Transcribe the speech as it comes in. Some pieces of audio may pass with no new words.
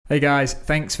Hey guys,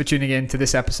 thanks for tuning in to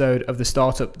this episode of the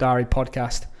Startup Diary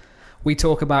podcast. We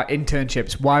talk about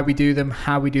internships, why we do them,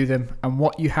 how we do them, and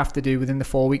what you have to do within the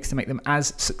 4 weeks to make them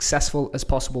as successful as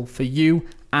possible for you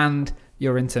and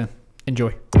your intern.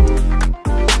 Enjoy.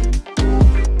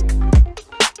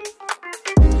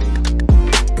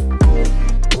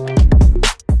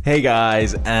 Hey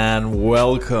guys, and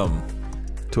welcome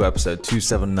to episode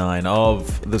 279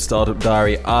 of the Startup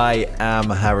Diary. I am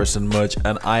Harrison Mudge,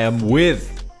 and I am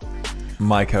with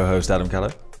my co-host Adam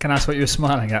Callow. Can I ask what you were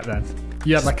smiling at then?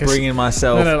 You had like bringing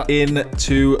myself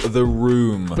into the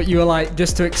room. But you were like,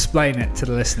 just to explain it to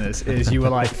the listeners, is you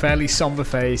were like fairly somber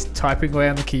faced, typing away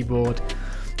on the keyboard,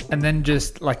 and then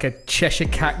just like a Cheshire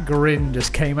Cat grin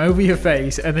just came over your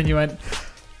face, and then you went,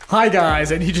 "Hi guys,"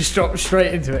 and you just dropped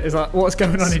straight into it. It's like, what's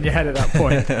going on in your head at that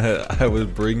point? I was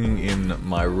bringing in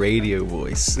my radio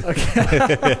voice.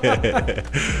 Okay.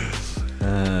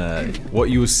 What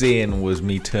you were seeing was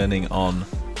me turning on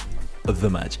the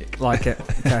magic. Like it.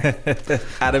 Okay.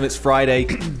 Adam, it's Friday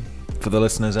for the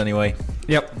listeners anyway.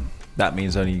 Yep. That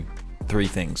means only three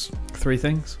things. Three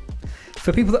things.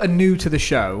 For people that are new to the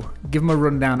show, give them a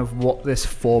rundown of what this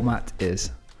format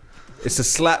is. It's a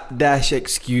slapdash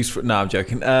excuse for... No, I'm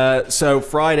joking. So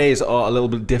Fridays are a little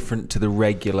bit different to the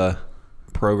regular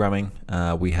programming.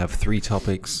 We have 3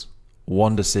 topics,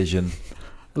 1 decision,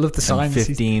 I love the signs.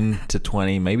 15 to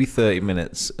 20, maybe 30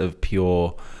 minutes of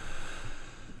pure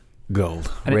gold,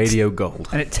 and radio gold.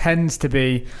 And it tends to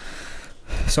be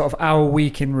sort of our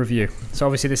week in review. So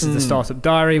obviously this is the Startup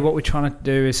Diary. What we're trying to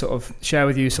do is sort of share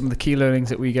with you some of the key learnings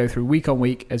that we go through week on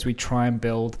week as we try and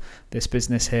build this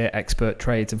business here, Expert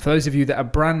Trades. And for those of you that are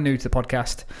brand new to the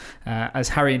podcast, as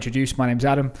Harry introduced, my name's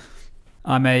Adam.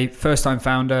 I'm a first-time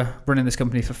founder, running this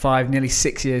company for nearly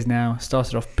 6 years now.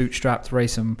 Started off bootstrapped,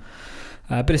 raised some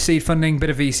bit of seed funding, bit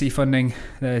of VC funding.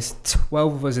 There's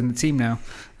 12 of us in the team now.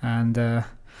 And I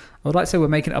would like to say we're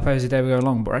making it up as the day we go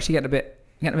along, but we're actually getting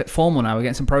a bit formal now. We're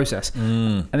getting some process.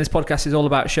 And this podcast is all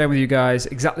about sharing with you guys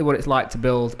exactly what it's like to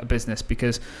build a business,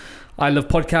 because I love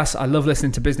podcasts. I love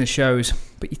listening to business shows,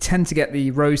 but you tend to get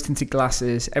the rose-tinted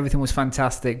glasses. Everything was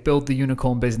fantastic. Build the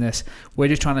unicorn business. We're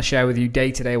just trying to share with you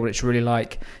day to day what it's really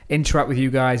like, interact with you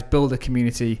guys, build a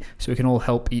community so we can all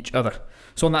help each other.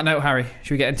 So on that note, Harry,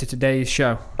 should we get into today's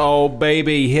show? Oh,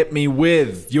 baby, hit me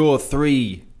with your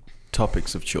 3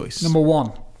 topics of choice. Number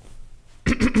 1.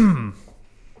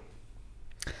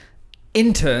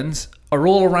 Interns are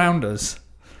all around us.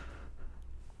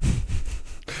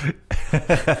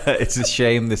 It's a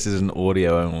shame this is an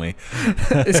audio only.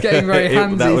 It's getting very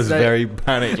handsy. That was very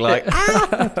panic like.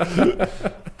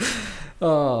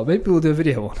 Oh, maybe we'll do a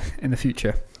video one in the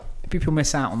future. People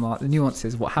miss out on like the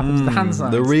nuances, what happens to the hand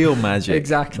signs. The real magic.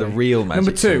 Exactly. The real magic.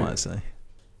 Number 2. Some might say.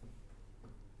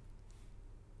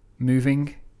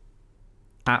 Moving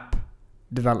app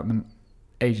development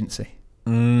agency.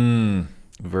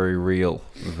 Very real.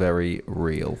 Very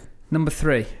real. Number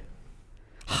 3.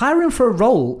 Hiring for a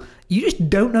role you just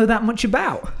don't know that much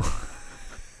about.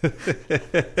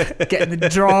 Getting the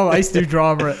drama. I used to do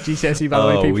drama at GCSE, by the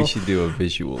way, people. We should do a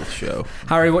visual show.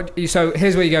 Harry, so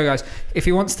here's where you go, guys. If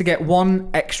he wants to get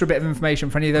one extra bit of information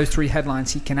for any of those 3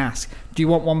 headlines, he can ask. Do you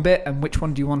want one bit, and which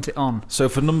one do you want it on? So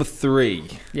for number 3,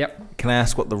 yep. Can I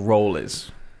ask what the role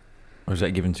is? Or is that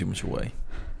giving too much away?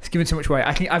 It's giving too much away.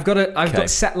 I've got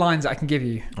set lines that I can give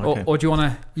you. Okay. Or do you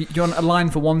want a line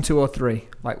for 1, 2, or 3?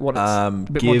 Like what? A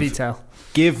bit more detail.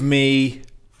 Give me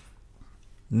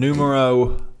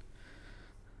numero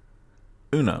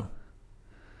uno.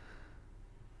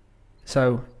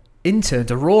 So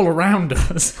interns are all around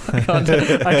us. I can't do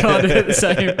it the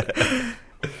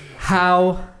same.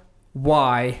 How,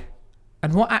 why,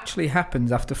 and what actually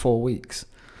happens after 4 weeks?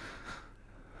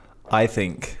 I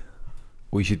think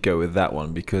we should go with that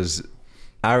one, because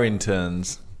our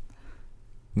interns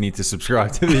need to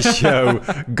subscribe to this show,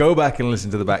 go back and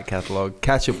listen to the back catalogue,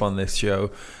 catch up on this show,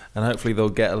 and hopefully they'll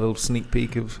get a little sneak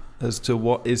peek as to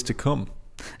what is to come.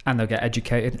 And they'll get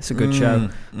educated. It's a good show.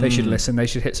 They should listen. They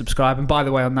should hit subscribe. And by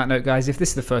the way, on that note, guys, if this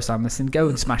is the first time listening, go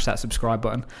and smash that subscribe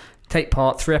button. Take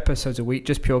part, 3 episodes a week,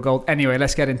 just pure gold. Anyway,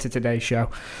 let's get into today's show.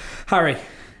 Harry,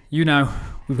 you know,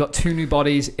 we've got 2 new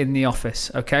bodies in the office,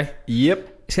 okay?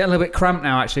 Yep. It's getting a little bit cramped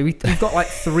now, actually. We've got like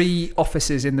 3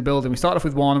 offices in the building. We started off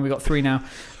with 1 and we've got 3 now.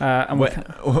 And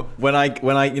when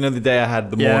I, you know, the day I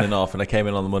had the morning off and I came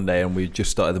in on the Monday and we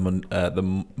just started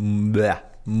the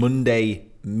Monday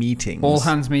meetings. All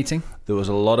hands meeting. There was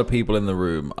a lot of people in the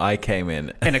room. I came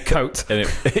in a coat.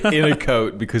 in a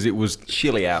coat because it was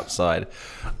chilly outside.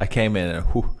 I came in and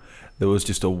there was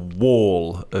just a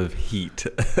wall of heat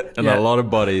and a lot of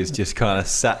bodies just kind of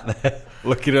sat there.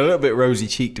 Looking a little bit rosy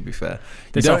cheeked, to be fair.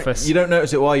 This office. You don't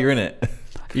notice it while you're in it.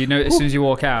 You know it as soon as you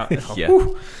walk out.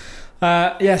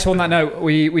 Yeah. So on that note,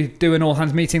 we do an all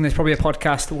hands meeting. There's probably a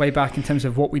podcast way back in terms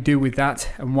of what we do with that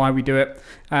and why we do it.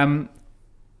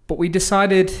 But we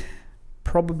decided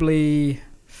probably,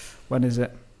 when is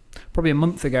it? Probably a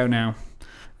month ago now,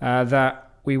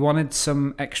 that we wanted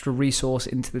some extra resource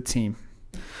into the team.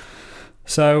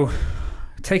 So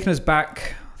taking us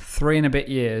back 3 and a bit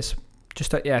years,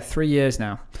 3 years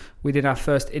now, we did our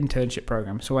first internship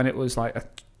program. So when it was like a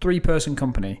 3-person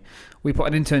company, we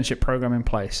put an internship program in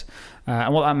place.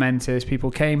 And what that meant is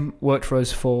people came, worked for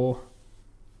us for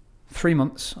 3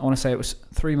 months. I want to say it was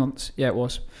 3 months. Yeah, it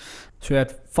was. So we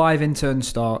had 5 interns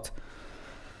start.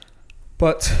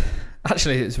 But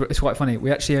actually, it's quite funny.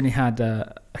 We actually only had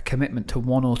a commitment to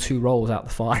 1 or 2 roles out of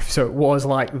the 5. So it was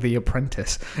like The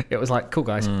Apprentice. It was like, cool,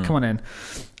 guys, come on in.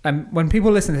 And when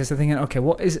people listen to this, they're thinking, okay,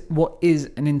 what is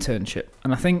an internship?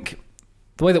 And I think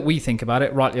the way that we think about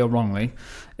it, rightly or wrongly,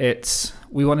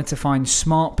 we wanted to find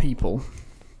smart people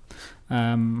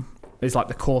is like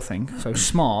the core thing. So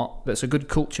smart, that's a good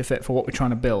culture fit for what we're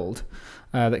trying to build,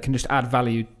 that can just add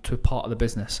value to a part of the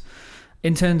business.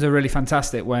 Interns are really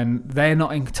fantastic when they're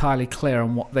not entirely clear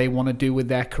on what they want to do with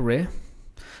their career.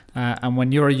 And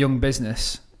when you're a young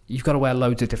business, you've got to wear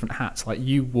loads of different hats. Like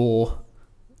you wore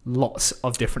lots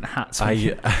of different hats.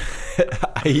 I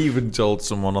even told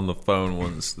someone on the phone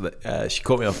once that she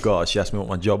caught me off guard. She asked me what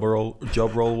my job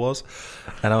role was,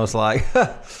 and I was like,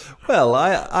 "Well,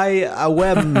 I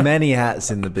wear many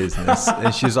hats in the business."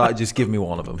 And she's like, "Just give me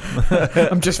one of them."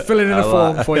 I'm just filling in a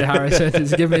form for you, Harry. So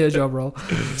just give me a job role.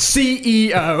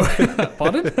 CEO.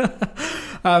 Pardon?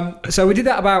 So we did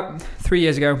that about 3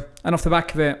 years ago, and off the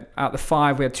back of it, out of the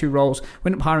 5, we had 2 roles. We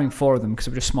ended up hiring 4 of them because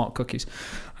they were just smart cookies.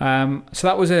 So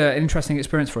that was an interesting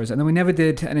experience for us. And then we never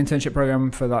did an internship program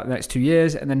for the next 2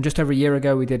 years. And then just over a year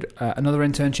ago, we did another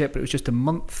internship, but it was just a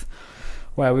month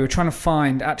where we were trying to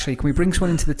find, actually, can we bring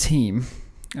someone into the team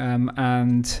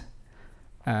and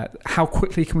how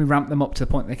quickly can we ramp them up to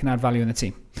the point they can add value in the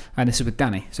team? And this is with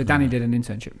Danny. So Danny did an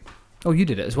internship. Oh, you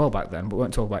did it as well back then, but we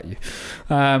won't talk about you.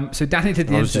 So Danny did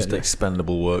the internship. I was just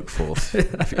expendable workforce.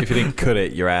 If you didn't cut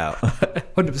it, you're out.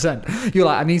 100%. You're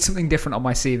like, I need something different on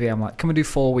my CV. I'm like, come and do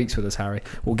 4 weeks with us, Harry.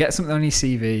 We'll get something on your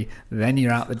CV, then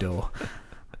you're out the door.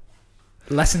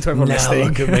 Lesson to everyone listening.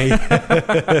 Look at me.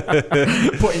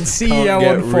 Putting CEO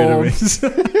on forms.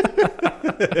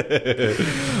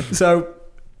 So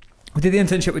we did the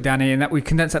internship with Danny, and that we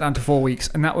condensed that down to 4 weeks,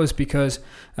 and that was because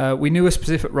we knew a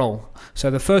specific role. So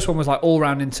the first one was like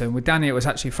all-round intern. With Danny, it was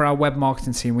actually for our web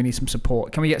marketing team, we need some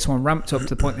support. Can we get someone ramped up to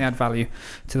the point they add value,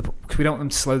 because we don't want them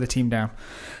to slow the team down.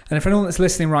 And if anyone that's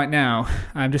listening right now,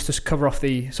 just to cover off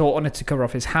so what I wanted to cover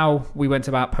off is how we went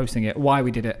about posting it, why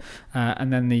we did it,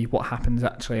 and then what happens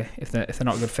actually if they're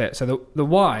not a good fit. So the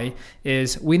why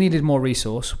is we needed more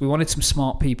resource. We wanted some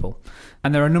smart people.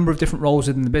 And there are a number of different roles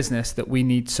within the business that we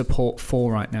need support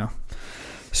for right now.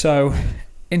 So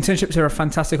internships are a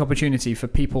fantastic opportunity for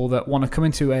people that want to come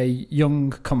into a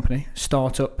young company,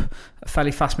 startup, a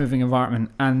fairly fast-moving environment,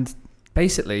 and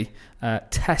basically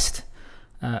test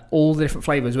all the different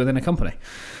flavors within a company.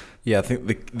 Yeah, I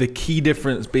think the key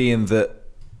difference being that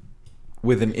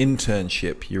with an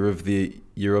internship, you're of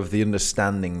the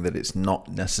understanding that it's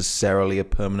not necessarily a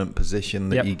permanent position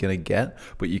that you're going to get,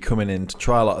 but you're coming in to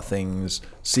try a lot of things,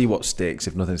 see what sticks.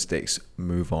 If nothing sticks,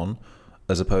 move on.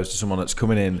 As opposed to someone that's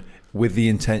coming in with the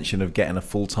intention of getting a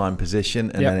full-time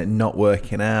position and then it not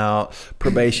working out,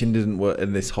 probation didn't work,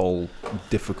 and this whole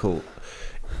difficult.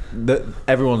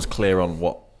 Everyone's clear on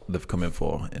what they've come in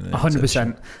for.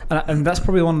 100%, and that's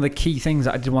probably one of the key things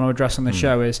that I did want to address on the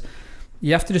show is.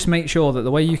 You have to just make sure that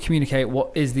the way you communicate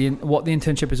what the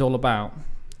internship is all about,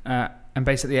 and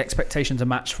basically expectations are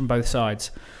matched from both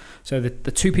sides. So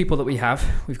the 2 people that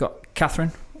we've got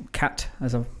Catherine, Kat,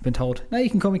 as I've been told. No, you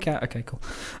can call me Kat. Okay, cool.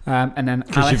 And then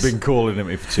because you've been calling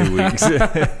me for 2 weeks.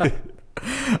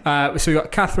 So we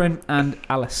got Catherine and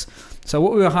Alice. So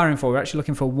what we were hiring for, we were actually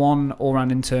looking for 1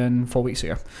 all-round intern 4 weeks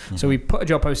ago. Mm-hmm. So we put a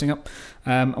job posting up,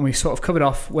 and we sort of covered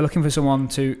off. We're looking for someone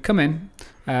to come in,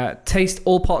 taste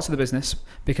all parts of the business,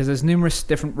 because there's numerous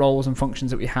different roles and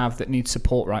functions that we have that need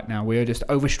support right now. We are just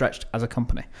overstretched as a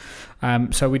company.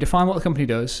 So we define what the company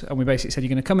does, and we basically said you're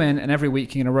going to come in, and every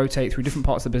week you're going to rotate through different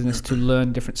parts of the business to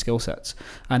learn different skill sets.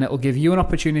 And it will give you an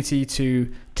opportunity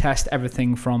to test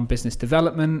everything from business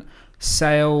development,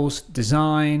 sales,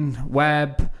 design,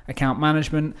 web, account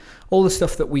management, all the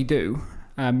stuff that we do.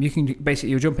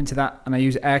 You'll jump into that, and I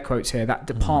use air quotes here, that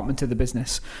department of the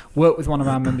business, work with one of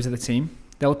our members of the team.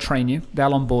 They'll train you,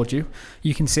 they'll onboard you.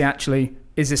 You can see actually,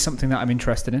 is this something that I'm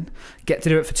interested in? Get to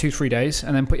do it for 2-3 days,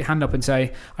 and then put your hand up and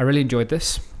say, I really enjoyed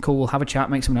this. Cool, we'll have a chat,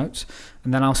 make some notes,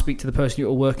 and then I'll speak to the person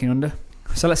you're working under.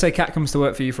 So let's say Kat comes to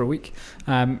work for you for a week.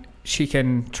 She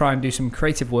can try and do some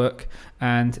creative work,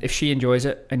 and if she enjoys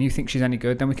it and you think she's any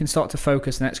good, then we can start to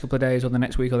focus the next couple of days or the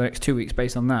next week or the next 2 weeks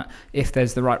based on that, if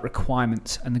there's the right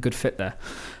requirements and the good fit there.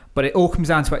 But it all comes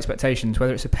down to expectations,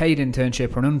 whether it's a paid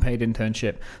internship or an unpaid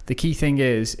internship. The key thing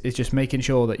is just making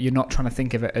sure that you're not trying to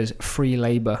think of it as free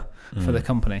labor for the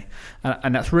company.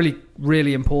 And that's really,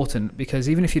 really important, because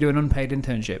even if you do an unpaid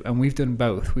internship, and we've done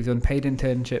both, we've done paid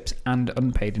internships and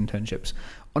unpaid internships.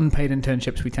 Unpaid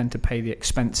internships we tend to pay the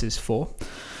expenses for,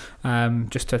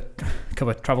 just to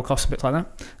cover travel costs, a bit like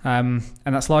that. And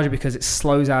that's largely because it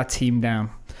slows our team down.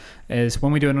 Is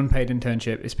when we do an unpaid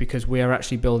internship, it's because we are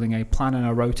actually building a plan and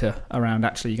a rota around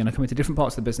actually you're going to come into different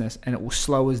parts of the business, and it will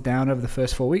slow us down over the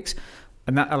first 4 weeks.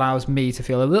 And that allows me to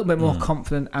feel a little bit more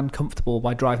confident and comfortable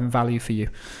by driving value for you.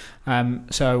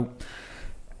 So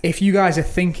if you guys are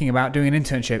thinking about doing an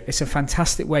internship, it's a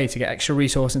fantastic way to get extra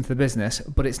resource into the business,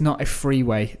 but it's not a free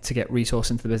way to get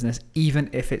resource into the business, even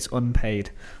if it's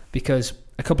unpaid. Because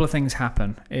a couple of things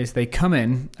happen is they come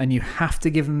in and you have to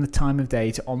give them the time of day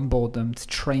to onboard them, to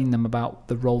train them about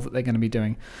the role that they're going to be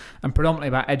doing, and predominantly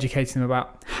about educating them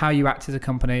about how you act as a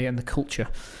company and the culture.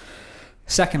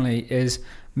 Secondly is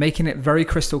making it very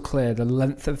crystal clear the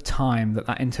length of time that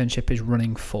internship is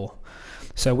running for.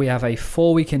 So we have a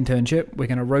 4-week internship. We're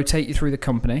going to rotate you through the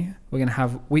company. We're going to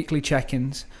have weekly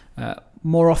check-ins.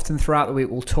 More often throughout the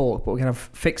week we'll talk, but we're going to have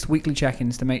fixed weekly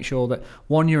check-ins to make sure that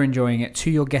 1, you're enjoying it,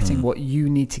 2, you're getting what you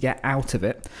need to get out of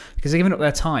it, because they're giving up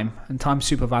their time, and time's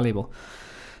super valuable.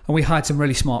 And we hired some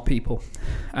really smart people,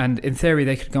 and in theory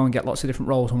they could go and get lots of different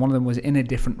roles, and one of them was in a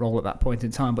different role at that point in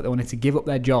time, but they wanted to give up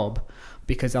their job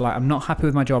because they're like, I'm not happy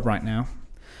with my job right now.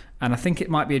 And I think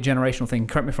it might be a generational thing,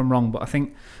 correct me if I'm wrong, but I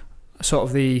think sort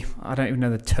of I don't even know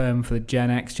the term for the Gen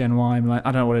X, Gen Y, I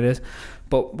don't know what it is,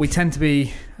 but we tend to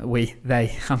be,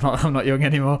 I'm not young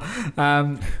anymore,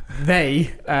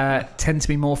 they tend to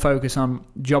be more focused on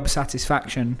job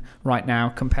satisfaction right now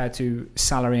compared to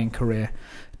salary and career,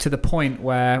 to the point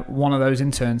where one of those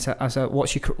interns has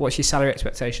what's your salary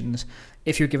expectations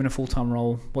if you're given a full-time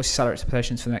role, what's your salary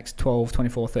expectations for the next 12,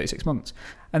 24, 36 months?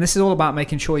 And this is all about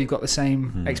making sure you've got the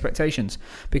same expectations,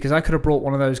 because I could have brought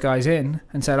one of those guys in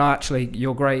and said, actually,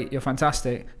 you're great, you're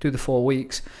fantastic, do the 4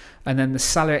 weeks, and then the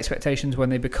salary expectations when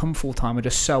they become full-time are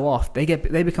just so off, they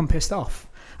become pissed off,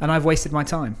 and I've wasted my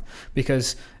time.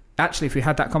 Because actually, if we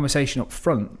had that conversation up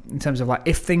front in terms of like,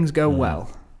 if things go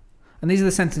well, and these are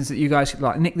the sentences that you guys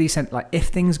like, Nick Lee sent, like, if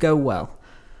things go well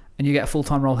and you get a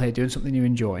full-time role here doing something you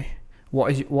enjoy,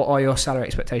 what are your salary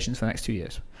expectations for the next 2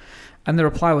 years? And the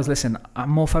reply was, listen, I'm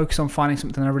more focused on finding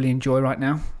something I really enjoy right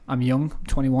now. I'm young,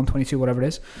 21, 22, whatever it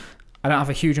is. I don't have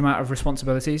a huge amount of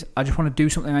responsibilities. I just want to do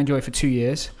something I enjoy for 2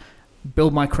 years,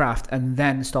 build my craft, and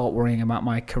then start worrying about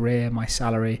my career, my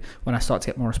salary, when I start to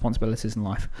get more responsibilities in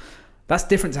life. That's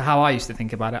different to how I used to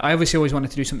think about it. I obviously always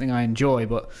wanted to do something I enjoy,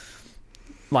 but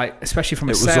like, especially from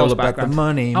a sales background. It was all about the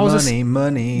money. I was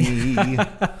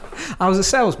a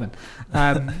salesman.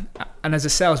 And as a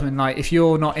salesman, like, if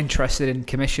you're not interested in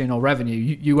commission or revenue,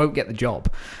 you won't get the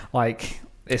job. Like,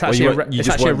 it's actually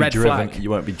a red flag. You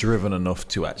won't be driven enough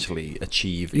to actually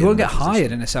achieve. You won't get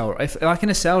hired in a sales role. In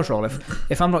a sales role,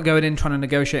 if I'm not going in trying to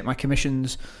negotiate my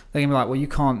commissions, they're gonna be like, well, you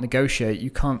can't negotiate,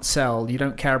 you can't sell, you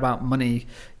don't care about money,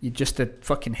 you're just a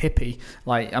fucking hippie.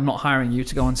 Like, I'm not hiring you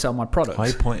to go and sell my products. Why are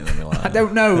you pointing at me like that? I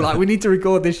don't know. Like, we need to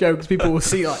record this show because people will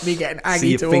see like me getting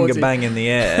aggy towards see your finger bang in the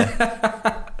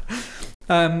air.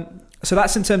 So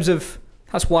that's in terms of,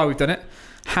 that's why we've done it.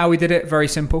 How we did it, very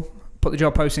simple. Put the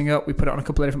job posting up. We put it on a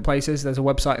couple of different places. There's a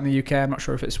website in the UK, I'm not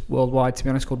sure if it's worldwide, to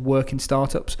be honest, called Work in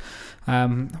Startups,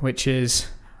 which is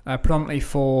predominantly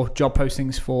for job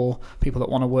postings for people that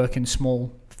want to work in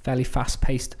small, fairly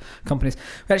fast-paced companies.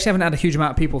 We actually haven't had a huge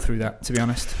amount of people through that, to be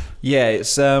honest. Yeah,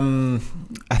 it's I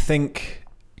think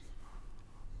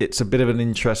it's a bit of an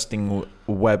interesting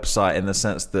website in the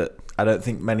sense that I don't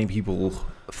think many people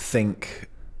think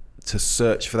to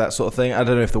search for that sort of thing. I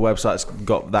don't know if the website's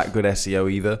got that good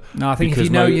SEO either. No, I think if you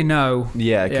know, you know.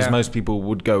 Yeah, because most people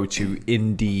would go to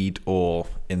Indeed or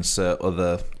insert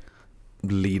other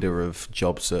leader of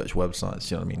job search websites,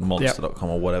 you know what I mean, monster.com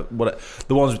or whatever,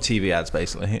 the ones with TV ads,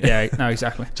 basically. Yeah, no,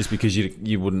 exactly. Just because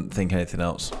you wouldn't think anything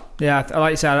else. Yeah,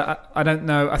 like you said, I don't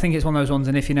know. I think it's one of those ones,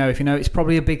 and if you know, it's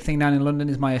probably a big thing down in London,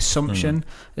 is my assumption,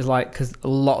 is like, because a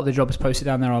lot of the jobs posted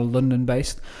down there are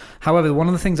London-based. However, one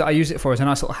of the things that I use it for is a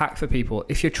nice little hack for people.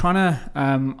 If you're trying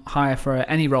to hire for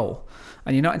any role,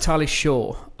 and you're not entirely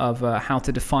sure of how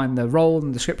to define the role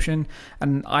and description,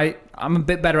 and I'm a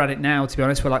bit better at it now, to be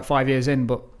honest. We're like 5 years in,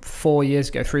 but 3 years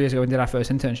ago, when we did our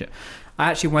first internship, I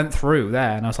actually went through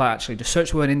there, and I was like, actually, just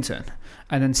search the word intern,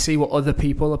 and then see what other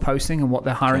people are posting and what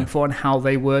they're hiring for and how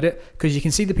they word it, because you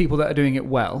can see the people that are doing it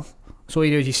well. So all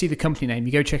you do is you see the company name,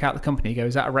 you go check out the company, you go,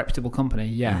 is that a reputable company?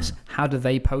 Yes. How do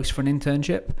they post for an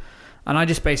internship? And I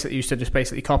just basically used to just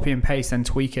copy and paste and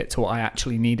tweak it to what I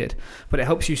actually needed. But it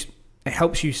helps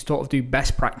you sort of do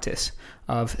best practice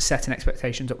of setting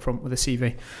expectations up front with a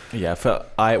CV. Yeah,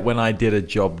 when I did a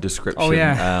job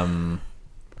description,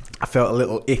 I felt a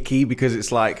little icky, because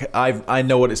it's like I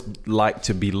know what it's like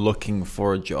to be looking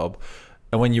for a job,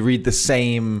 and when you read the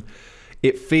same,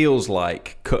 it feels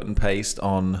like cut and paste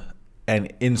on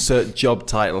and insert job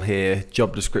title here.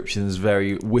 Job description is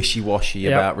very wishy-washy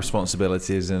about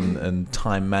responsibilities and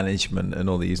time management and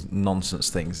all these nonsense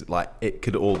things. Like, it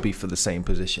could all be for the same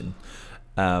position.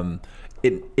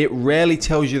 It rarely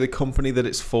tells you the company that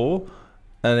it's for,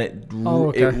 and it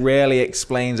rarely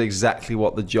explains exactly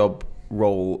what the job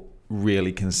role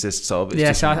really consists of.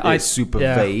 It's super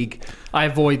vague. I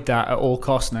avoid that at all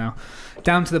costs now,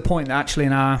 down to the point that actually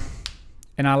in our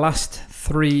last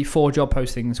 3-4 job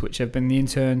postings, which have been the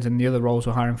interns and the other roles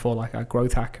we're hiring for, like our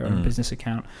growth hacker and business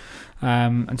account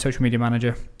and social media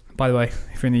manager. By the way,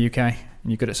 if you're in the UK and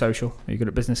you're good at social, or you're good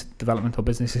at business development, or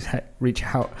businesses, reach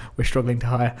out. We're struggling to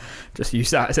hire. Just use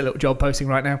that as a little job posting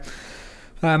right now.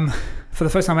 For the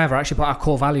first time ever, I actually put our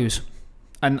core values.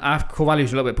 And our core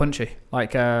values are a little bit punchy,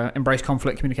 like embrace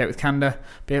conflict, communicate with candor.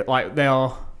 Like, they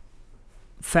are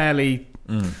fairly,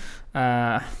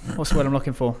 what's the word I'm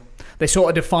looking for? They sort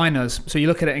of define us. So you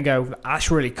look at it and go,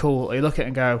 that's really cool. Or you look at it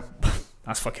and go,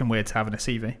 that's fucking weird to have in a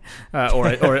CV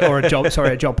or a job.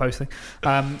 Sorry, a job posting.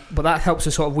 But that helps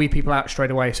us sort of weed people out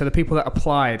straight away. So the people that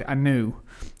applied and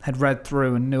had read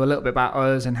through and knew a little bit about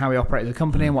us and how we operate as a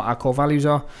company and what our core values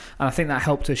are. And I think that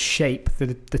helped us shape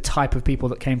the type of people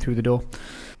that came through the door.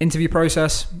 Interview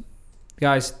process,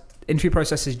 guys. Interview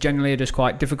processes generally are just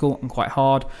quite difficult and quite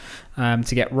hard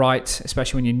to get right,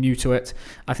 especially when you're new to it.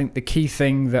 I think the key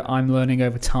thing that I'm learning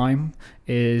over time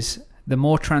is the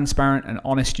more transparent and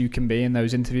honest you can be in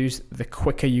those interviews, the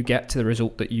quicker you get to the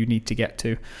result that you need to get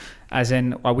to. As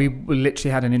in, we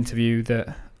literally had an interview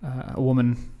that a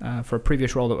woman for a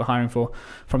previous role that we're hiring for,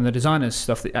 from the designers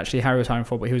stuff that actually Harry was hiring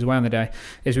for, but he was away on the day,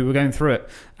 is we were going through it,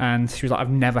 and she was like, I've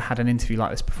never had an interview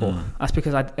like this before. That's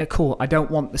because I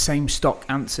don't want the same stock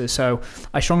answers. So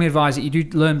I strongly advise that you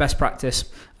do learn best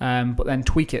practice, but then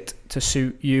tweak it to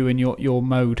suit you and your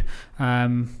mode.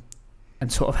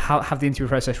 And sort of have the interview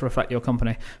process reflect your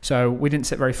company. So we didn't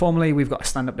sit very formally. We've got a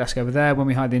stand-up desk over there. When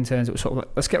we hired the interns, it was sort of like,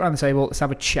 let's get around the table, let's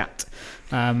have a chat.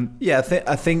 I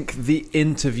think the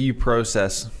interview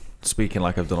process, speaking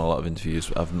like I've done a lot of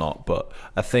interviews, I've not, but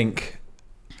I think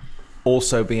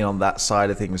also being on that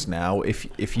side of things now,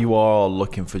 if you are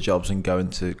looking for jobs and going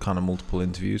to kind of multiple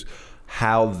interviews,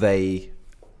 how the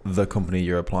company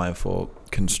you're applying for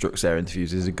constructs their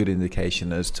interviews is a good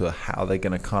indication as to how they're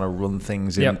going to kind of run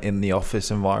things in the office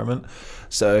environment.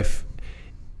 So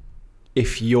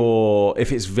if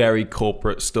it's very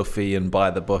corporate stuffy and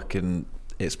by the book, and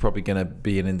it's probably going to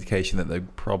be an indication that they're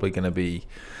probably going to be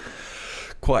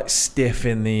quite stiff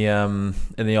in the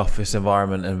office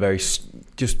environment and very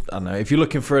just, I don't know, if you're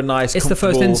looking for a nice, it's the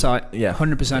first insight.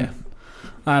 100%.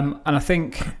 And I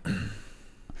think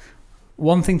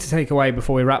one thing to take away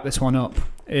before we wrap this one up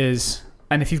is,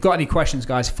 and if you've got any questions,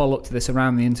 guys, follow up to this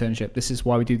around the internship. This is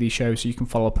why we do these shows, so you can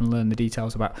follow up and learn the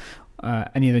details about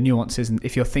any of the nuances, and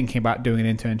if you're thinking about doing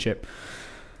an internship.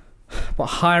 But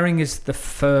hiring is the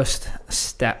first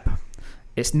step.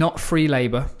 It's not free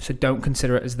labor, so don't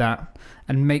consider it as that.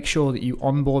 And make sure that you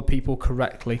onboard people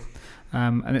correctly.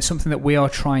 And it's something that we are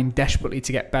trying desperately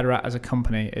to get better at as a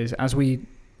company, is as we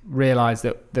realize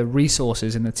that the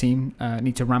resources in the team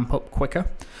need to ramp up quicker.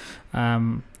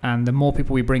 And the more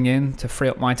people we bring in to free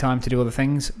up my time to do other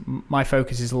things, my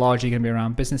focus is largely going to be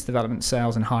around business development,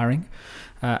 sales and hiring,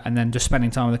 and then just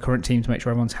spending time with the current team to make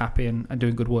sure everyone's happy and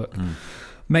doing good work.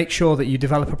 Make sure that you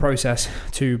develop a process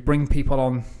to bring people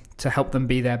on to help them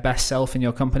be their best self in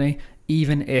your company,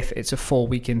 even if it's a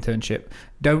 4-week internship.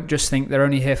 Don't just think they're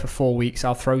only here for 4 weeks,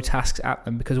 I'll throw tasks at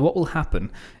them, because what will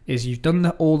happen is you've done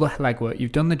all the legwork,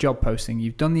 you've done the job posting,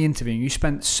 you've done the interviewing, you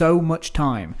spent so much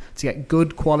time to get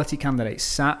good quality candidates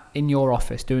sat in your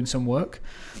office doing some work.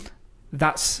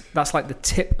 that's like the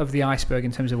tip of the iceberg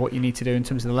in terms of what you need to do, in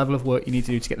terms of the level of work you need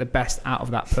to do to get the best out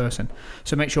of that person.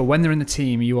 So make sure when they're in the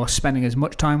team, you are spending as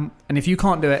much time, and if you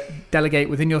can't do it, delegate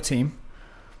within your team.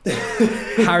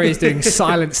 Harry is doing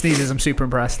silent sneezes. I'm super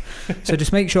impressed. So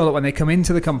just make sure that when they come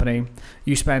into the company,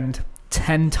 you spend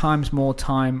 10 times more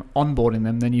time onboarding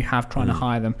them than you have trying to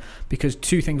hire them, because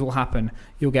two things will happen.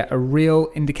 You'll get a real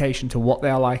indication to what they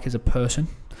are like as a person.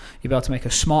 You'll be able to make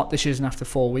a smart decision after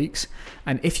 4 weeks.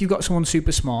 And if you've got someone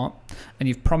super smart and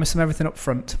you've promised them everything up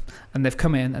front and they've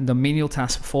come in and done menial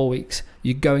tasks for 4 weeks,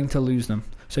 you're going to lose them.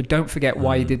 So don't forget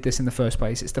why you did this in the first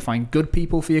place. It's to find good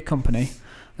people for your company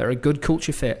that are a good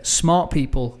culture fit. Smart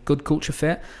people, good culture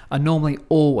fit, are normally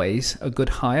always a good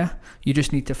hire. You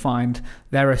just need to find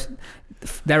they're a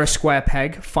square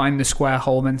peg, find the square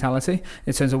hole mentality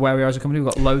in terms of where we are as a company.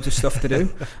 We've got loads of stuff to do.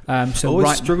 So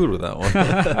always struggled with that one.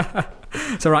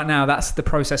 So right now, that's the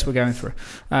process we're going through.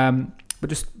 But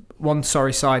just one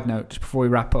side note, just before we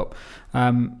wrap up.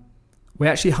 We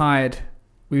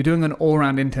were doing an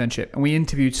all-round internship, and we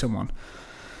interviewed someone.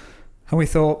 And we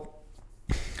thought,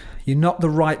 you're not the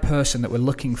right person that we're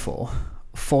looking for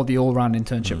the all-round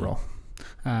internship role.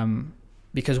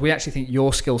 Because we actually think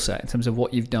your skill set in terms of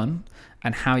what you've done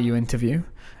and how you interview,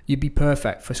 you'd be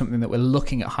perfect for something that we're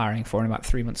looking at hiring for in about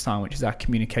 3 months' time, which is our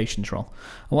communications role.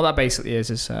 And what that basically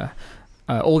is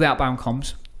all the outbound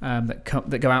comms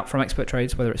that go out from Expert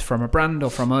Trades, whether it's from a brand or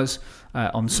from us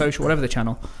on social, whatever the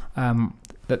channel,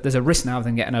 that there's a risk now of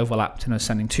them getting overlapped and us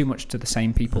sending too much to the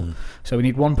same people. So we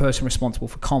need one person responsible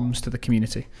for comms to the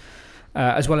community.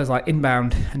 As well as like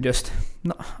inbound and just,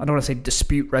 I don't want to say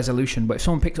dispute resolution, but if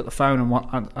someone picks up the phone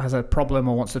and has a problem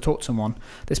or wants to talk to someone,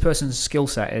 this person's skill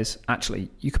set is actually,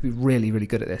 you could be really, really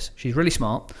good at this. She's really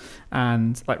smart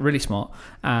and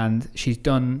she's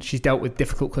dealt with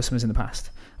difficult customers in the past.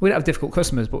 We don't have difficult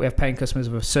customers, but we have paying customers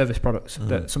with service products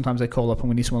that sometimes they call up and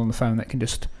we need someone on the phone that can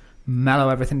just mellow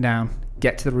everything down,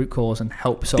 get to the root cause and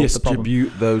help solve the problem.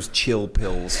 Distribute those chill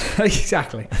pills.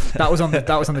 Exactly. That was on the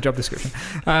job description.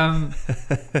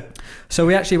 So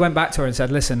we actually went back to her and said,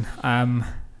 listen,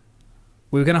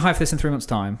 we were going to hire for this in 3 months'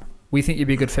 time. We think you'd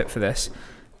be a good fit for this.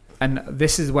 And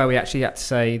this is where we actually had to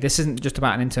say, this isn't just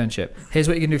about an internship. Here's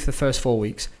what you can do for the first 4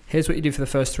 weeks. Here's what you do for the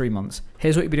first 3 months.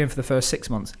 Here's what you'll be doing for the first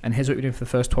 6 months. And here's what you're doing for the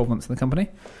first 12 months in the company,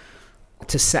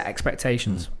 to set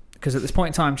expectations. Because at this point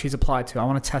in time, she's applied to, I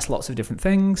want to test lots of different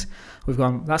things. We've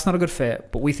gone, that's not a good fit,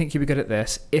 but we think you'll be good at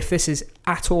this. If this is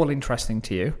at all interesting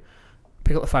to you,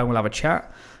 pick up the phone, we'll have a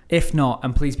chat. If not,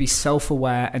 and please be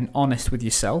self-aware and honest with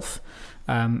yourself.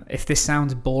 If this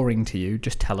sounds boring to you,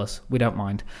 just tell us. We don't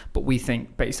mind. But we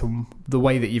think, based on the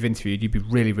way that you've interviewed, you'd be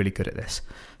really, really good at this.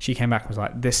 She came back and was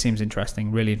like, this seems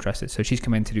interesting, really interested. So she's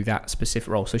come in to do that specific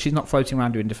role. So she's not floating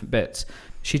around doing different bits.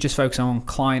 She's just focusing on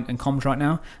client and comms right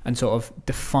now and sort of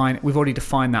we've already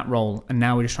defined that role, and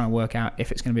now we're just trying to work out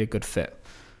if it's going to be a good fit.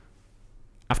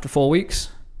 After 4 weeks,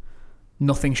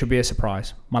 nothing should be a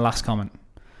surprise. My last comment.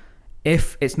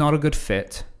 If it's not a good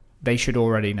fit, they should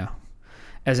already know.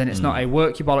 As in, it's not a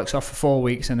work your bollocks off for 4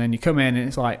 weeks and then you come in and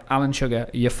it's like, Alan Sugar,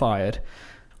 you're fired.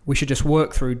 We should just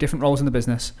work through different roles in the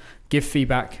business, give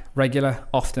feedback, regular,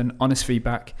 often, honest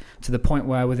feedback, to the point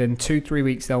where within 2-3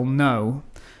 weeks they'll know,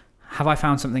 have I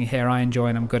found something here I enjoy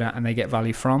and I'm good at and they get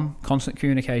value from? Constant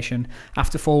communication.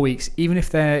 After 4 weeks, even if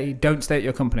they don't stay at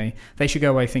your company, they should go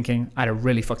away thinking, I had a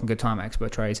really fucking good time at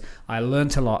Expert Trades. I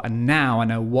learned a lot and now I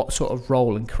know what sort of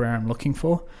role and career I'm looking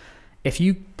for. If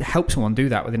you help someone do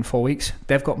that within 4 weeks,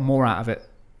 they've got more out of it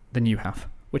than you have,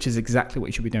 which is exactly what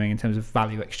you should be doing in terms of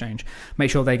value exchange. Make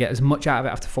sure they get as much out of it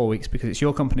after 4 weeks because it's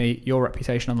your company, your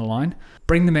reputation on the line.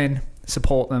 Bring them in,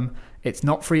 support them. It's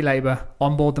not free labor,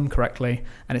 onboard them correctly,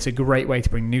 and it's a great way to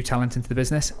bring new talent into the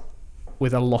business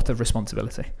with a lot of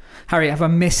responsibility. Harry, have I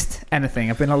missed anything?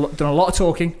 I've done a lot of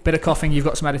talking, bit of coughing. You've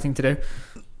got some editing to do.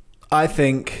 I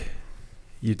think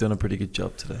you've done a pretty good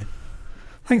job today.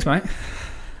 Thanks, mate.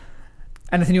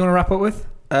 Anything you want to wrap up with?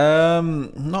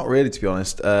 Not really, to be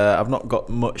honest. I've not got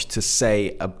much to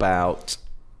say about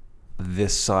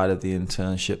this side of the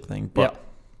internship thing, but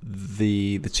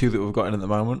the two that we've got in at the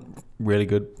moment, really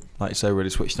good. Like you say, really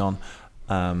switched on.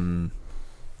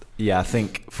 I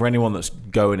think for anyone that's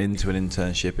going into an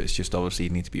internship, it's just obviously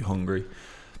you need to be hungry.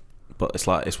 But it's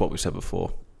what we said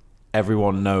before.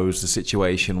 Everyone knows the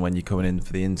situation when you're coming in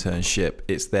for the internship.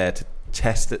 It's there to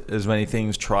test as many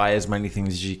things, try as many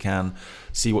things as you can,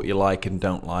 see what you like and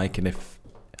don't like, and if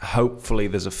hopefully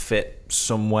there's a fit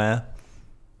somewhere.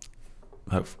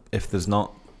 If there's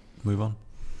not, move on.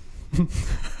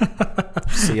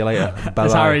 See you later. Bye-bye.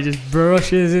 As Harry just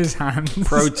brushes his hands.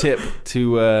 Pro tip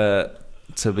to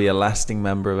to be a lasting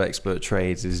member of Expert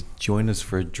Trades is join us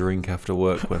for a drink after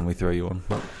work when we throw you on.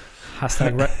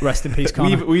 Hashtag rest in peace,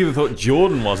 Connor. We even thought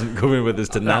Jordan wasn't coming with us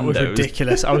to Nando's. That was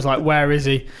ridiculous. I was like, where is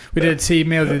he? We did a team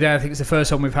meal the other day. I think it's the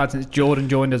first one we've had since Jordan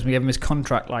joined us. We gave him his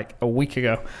contract like a week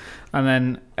ago. And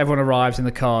then everyone arrives in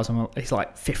the cars and he's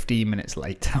like 15 minutes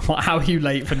late. I'm like, how are you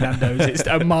late for Nando's? It's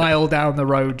a mile down the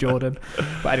road, Jordan.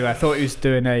 But anyway, I thought he was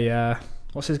doing a...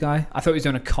 what's his guy? I thought he was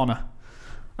doing a Connor.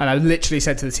 And I literally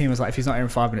said to the team, I was like, if he's not here in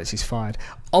 5 minutes, he's fired.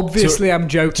 Obviously, I'm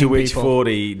joking. To which people.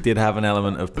 40 did have an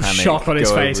element of panic. Shock on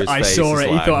his face. I saw it.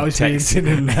 He thought I was texting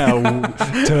him now.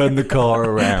 Turn the car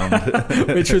around.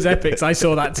 Which was epic. So I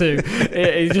saw that too.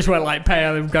 He just went like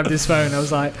pale and grabbed his phone. I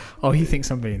was like, oh, he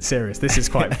thinks I'm being serious. This is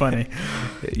quite funny.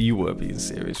 You were being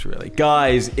serious, really.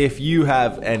 Guys, if you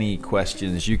have any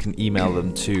questions, you can email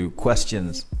them to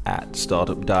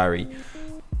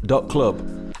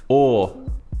questions@startupdiary.club or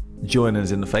join us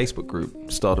in the Facebook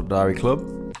group, Startup Diary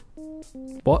Club.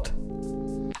 What?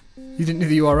 You didn't do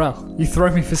the URL. You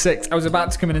throw me for 6. I was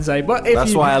about to come in and say, but if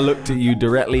That's why I looked at you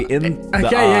directly in the eyes.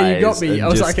 Okay, yeah, you got me. I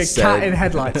was like a cat in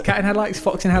headlights. Cat in headlights,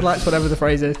 fox in headlights, whatever the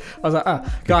phrase is. I was like, oh,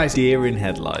 guys. Deer in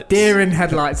headlights. Deer in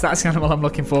headlights. That's kind of what I'm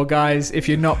looking for, guys. If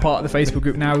you're not part of the Facebook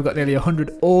group now, we've got nearly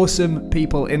 100 awesome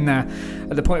people in there.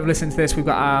 At the point of listening to this, we've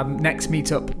got our next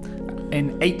meetup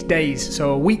in 8 days.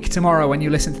 So a week tomorrow when you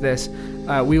listen to this,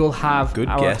 we will have Good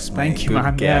guess, mate. Thank you, Good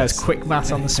man. guess. Yeah, it's quick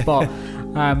maths on the spot.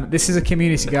 This is a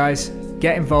community, guys.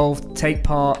 Get involved, take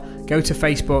part, go to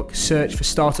Facebook, search for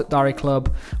Startup Diary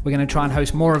Club. We're going to try and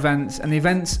host more events, and the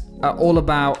events are all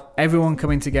about everyone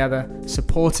coming together,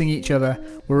 supporting each other.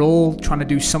 We're all trying to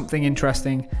do something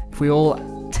interesting. If we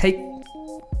all take...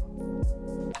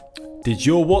 Did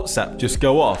your WhatsApp just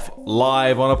go off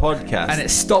live on a podcast? And it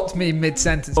stopped me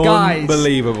mid-sentence. Guys,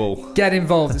 unbelievable. Get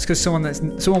involved. It's because someone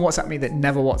WhatsApped me that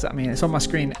never WhatsApped me, and it's on my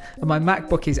screen. And my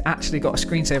MacBook has actually got a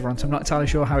screensaver on, so I'm not entirely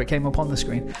sure how it came up on the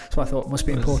screen. So I thought it must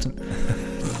be important.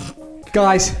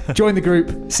 Guys, join the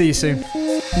group. See you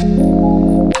soon.